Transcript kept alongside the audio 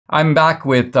I'm back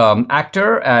with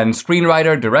actor and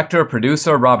screenwriter, director,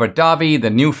 producer Robert Davi, the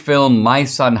new film My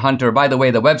Son Hunter. By the way,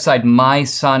 the website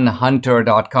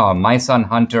mysonhunter.com,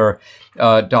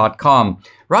 mysonhunter.com.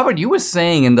 Robert, you were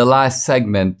saying in the last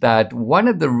segment that one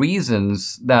of the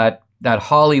reasons that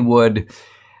Hollywood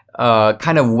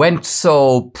kind of went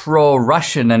so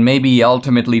pro-Russian and maybe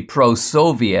ultimately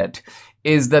pro-Soviet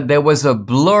is that there was a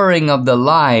blurring of the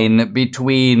line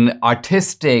between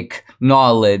artistic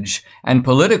knowledge and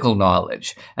political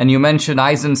knowledge. And you mentioned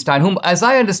Eisenstein, whom, as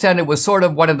I understand it, was sort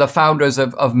of one of the founders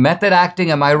of method acting.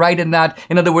 Am I right in that?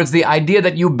 In other words, the idea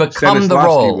that you become the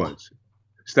role.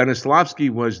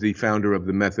 Stanislavski was the founder of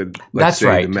the method, That's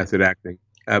right. the method acting.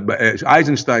 But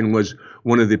Eisenstein was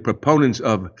one of the proponents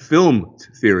of film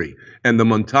theory and the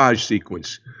montage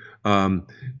sequence.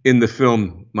 In the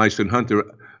film My Son Hunter,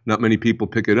 not many people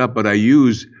pick it up, but I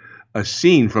use a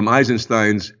scene from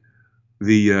Eisenstein's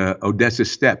The Odessa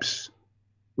Steps,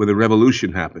 where the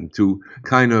revolution happened, to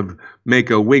kind of make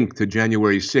a wink to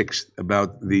January 6th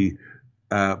about the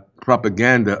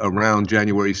propaganda around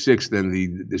January 6th and the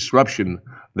disruption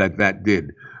that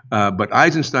did. But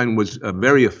Eisenstein was a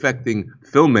very affecting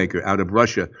filmmaker out of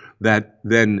Russia that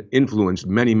then influenced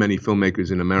many, many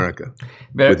filmmakers in America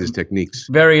with his techniques.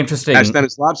 Very interesting. As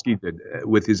Stanislavski did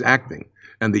with his acting.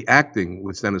 And the acting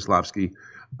with Stanislavski,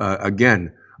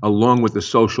 again, along with the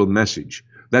social message.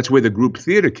 That's where the group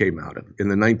theater came out of in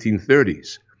the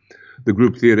 1930s. The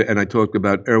group theater, and I talked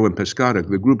about Erwin Pescara,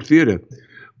 the group theater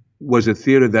was a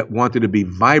theater that wanted to be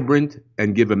vibrant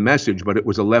and give a message, but it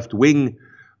was a left-wing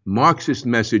Marxist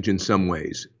message in some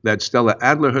ways that Stella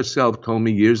Adler herself told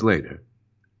me years later,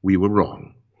 we were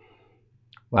wrong.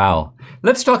 Wow.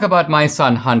 Let's talk about My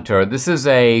Son Hunter. This is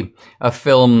a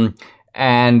film,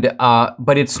 and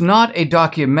but it's not a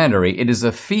documentary. It is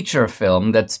a feature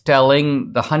film that's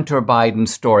telling the Hunter Biden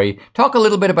story. Talk a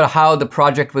little bit about how the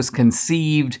project was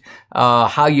conceived,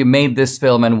 how you made this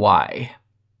film, and why.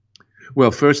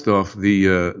 Well, first off,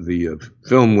 the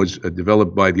film was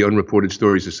developed by the Unreported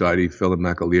Story Society, Philip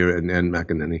McAleer and Ann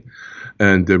McEnany,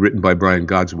 and written by Brian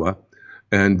Godswa.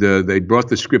 And they brought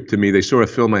the script to me. They saw a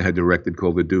film I had directed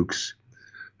called The Dukes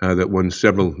that won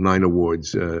several 9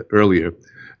 awards earlier.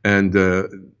 And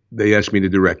they asked me to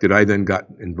direct it. I then got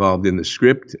involved in the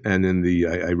script and in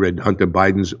I read Hunter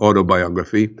Biden's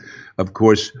autobiography. Of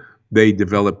course, they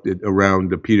developed it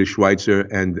around Peter Schweitzer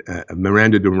and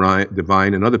Miranda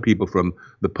Devine and other people from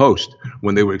the Post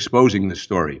when they were exposing the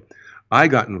story. I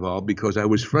got involved because I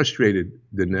was frustrated,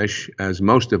 Dinesh, as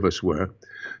most of us were,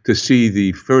 to see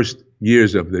the first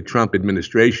years of the Trump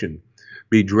administration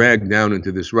be dragged down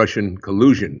into this Russian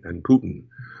collusion and Putin.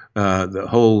 The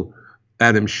whole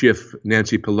Adam Schiff,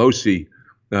 Nancy Pelosi,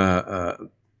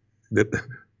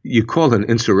 you call it an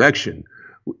insurrection.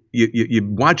 You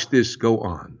watch this go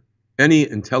on. Any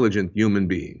intelligent human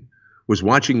being was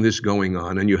watching this going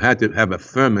on, and you had to have a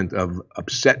ferment of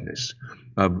upsetness,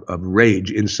 of rage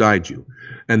inside you.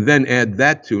 And then add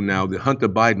that to now the Hunter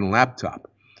Biden laptop,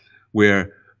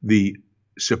 where the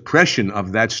suppression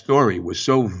of that story was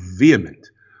so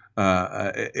vehement.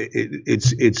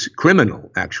 It's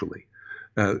criminal, actually.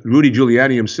 Rudy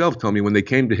Giuliani himself told me when they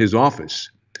came to his office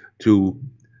to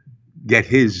get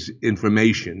his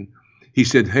information, he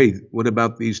said, hey, what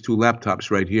about these 2 laptops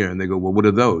right here? And they go, well, what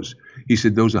are those? He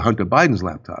said, those are Hunter Biden's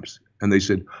laptops. And they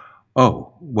said,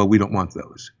 oh, well, we don't want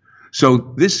those.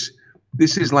 So this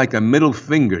is like a middle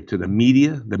finger to the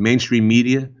media, the mainstream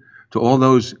media, to all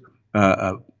those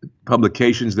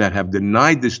publications that have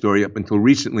denied this story up until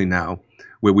recently now,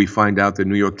 where we find out the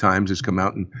New York Times has come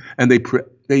out and they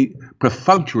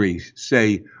perfunctorily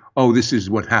say, oh, this is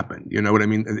what happened. You know what I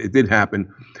mean? It did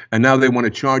happen. And now they want to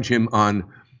charge him on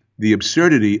the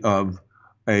absurdity of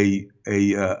a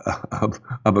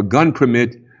gun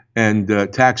permit and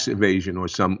tax evasion or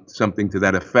something to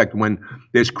that effect, when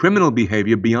there's criminal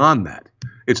behavior beyond that.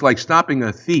 It's like stopping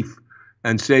a thief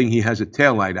and saying he has a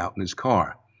taillight out in his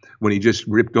car when he just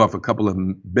ripped off a couple of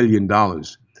 $1 billion.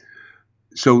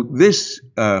 So this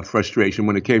frustration,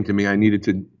 when it came to me, I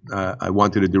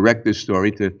wanted to direct this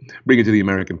story to bring it to the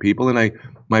American people. And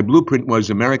my blueprint was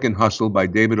American Hustle by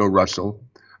David O. Russell,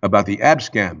 about the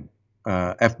Abscam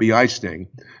FBI sting,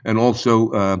 and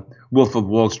also Wolf of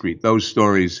Wall Street, those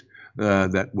stories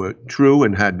that were true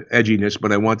and had edginess,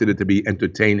 but I wanted it to be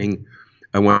entertaining.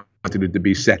 I wanted it to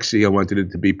be sexy. I wanted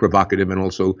it to be provocative and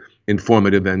also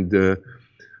informative and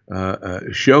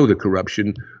show the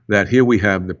corruption that here we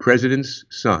have the president's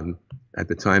son, at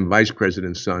the time vice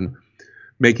president's son,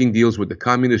 making deals with the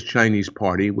Communist Chinese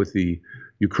Party, with the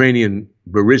Ukrainian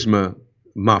Burisma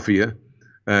Mafia,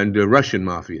 and the Russian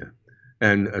Mafia,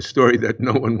 and a story that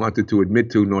no one wanted to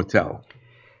admit to nor tell.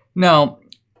 Now,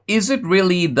 is it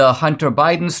really the Hunter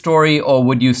Biden story, or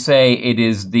would you say it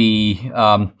is the,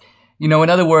 in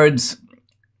other words,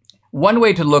 one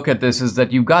way to look at this is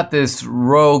that you've got this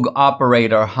rogue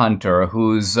operator Hunter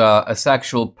who's a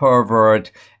sexual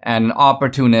pervert and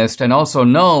opportunist, and also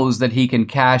knows that he can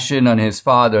cash in on his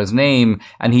father's name,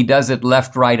 and he does it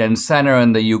left, right, and center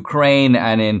in the Ukraine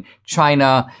and in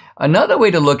China. Another way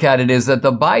to look at it is that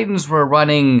the Bidens were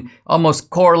running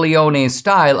almost Corleone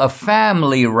style, a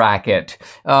family racket,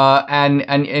 and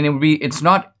it's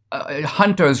not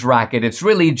Hunter's racket. It's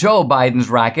really Joe Biden's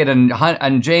racket,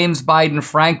 and James Biden,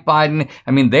 Frank Biden.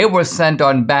 I mean, they were sent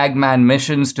on bagman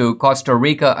missions to Costa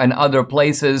Rica and other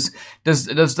places. Does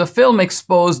the film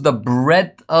expose the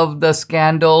breadth of the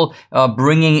scandal,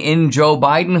 bringing in Joe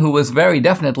Biden, who was very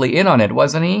definitely in on it,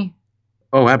 wasn't he?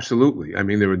 Oh, absolutely. I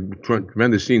mean, there were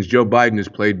tremendous scenes. Joe Biden is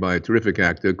played by a terrific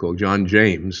actor called John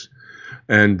James.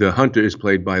 And Hunter is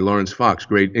played by Lawrence Fox,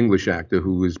 great English actor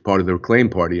who is part of the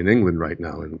Acclaimed party in England right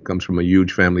now and comes from a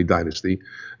huge family dynasty.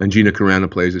 And Gina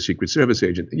Carano plays a Secret Service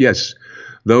agent. Yes,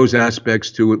 those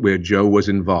aspects to it where Joe was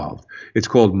involved. It's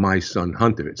called My Son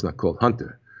Hunter. It's not called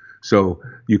Hunter. So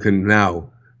you can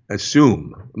now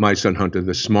assume My Son Hunter,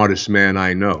 the smartest man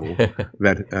I know,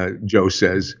 that Joe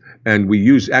says. And we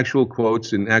use actual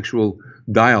quotes and actual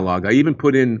dialogue. I even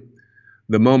put in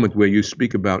the moment where you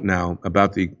speak about now,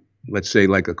 about the, let's say,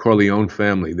 like a Corleone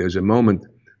family. There's a moment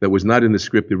that was not in the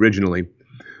script originally,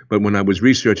 but when I was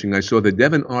researching, I saw that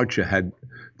Devon Archer had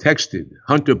texted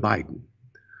Hunter Biden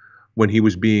when he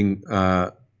was being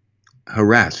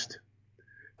harassed.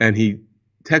 And he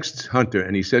texts Hunter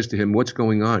and he says to him, "What's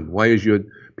going on? Why is your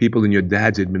people in your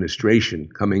dad's administration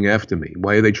coming after me?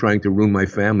 Why are they trying to ruin my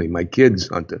family, my kids,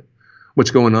 Hunter? What's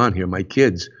going on here? My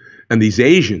kids. And these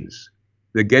Asians,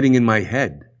 they're getting in my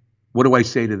head. What do I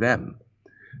say to them?"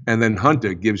 And then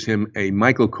Hunter gives him a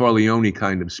Michael Corleone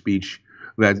kind of speech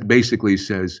that basically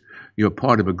says, "You're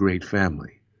part of a great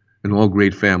family, and all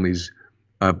great families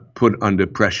are put under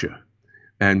pressure.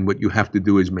 And what you have to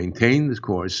do is maintain this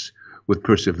course with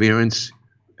perseverance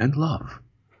and love."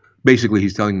 Basically,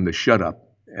 he's telling them to shut up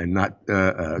and not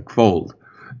fold.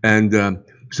 And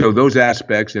so those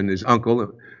aspects, and his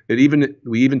uncle,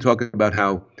 we even talk about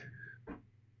how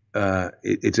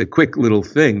it's a quick little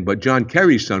thing, but John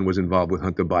Kerry's son was involved with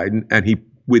Hunter Biden, and he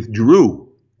withdrew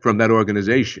from that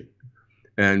organization.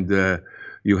 And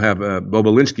you have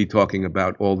Bobulinski talking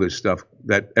about all this stuff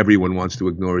that everyone wants to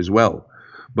ignore as well.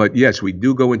 But yes, we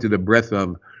do go into the breadth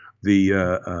of the,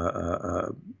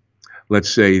 let's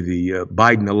say, the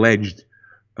Biden alleged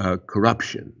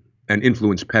corruption and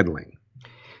influence peddling.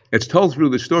 It's told through,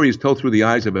 the story is told through the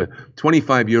eyes of a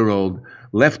 25-year-old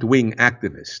left-wing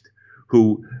activist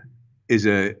who is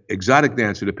an exotic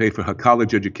dancer to pay for her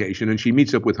college education, and she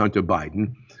meets up with Hunter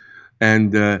Biden,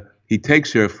 and he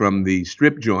takes her from the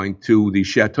strip joint to the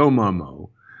Chateau Marmont,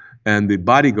 and the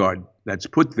bodyguard that's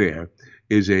put there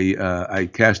is I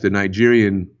cast a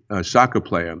Nigerian soccer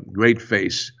player, great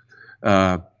face,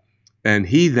 and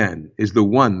he then is the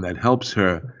one that helps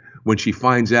her when she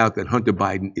finds out that Hunter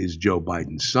Biden is Joe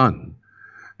Biden's son.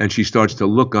 And she starts to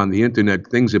look on the internet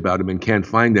things about him and can't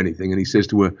find anything. And he says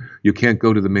to her, "You can't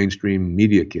go to the mainstream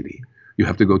media, Kitty. You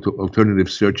have to go to alternative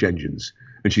search engines."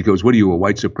 And she goes, "What are you, a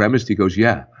white supremacist?" He goes,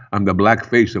 "Yeah, I'm the black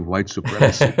face of white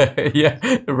supremacy." Yeah,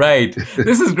 right.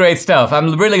 This is great stuff.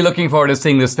 I'm really looking forward to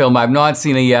seeing this film. I've not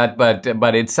seen it yet, but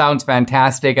it sounds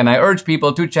fantastic. And I urge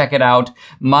people to check it out.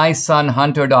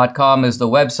 MySonHunter.com is the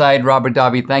website. Robert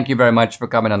Davi, thank you very much for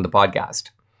coming on the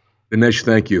podcast. Dinesh,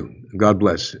 thank you. God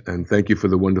bless. And thank you for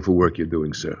the wonderful work you're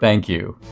doing, sir. Thank you.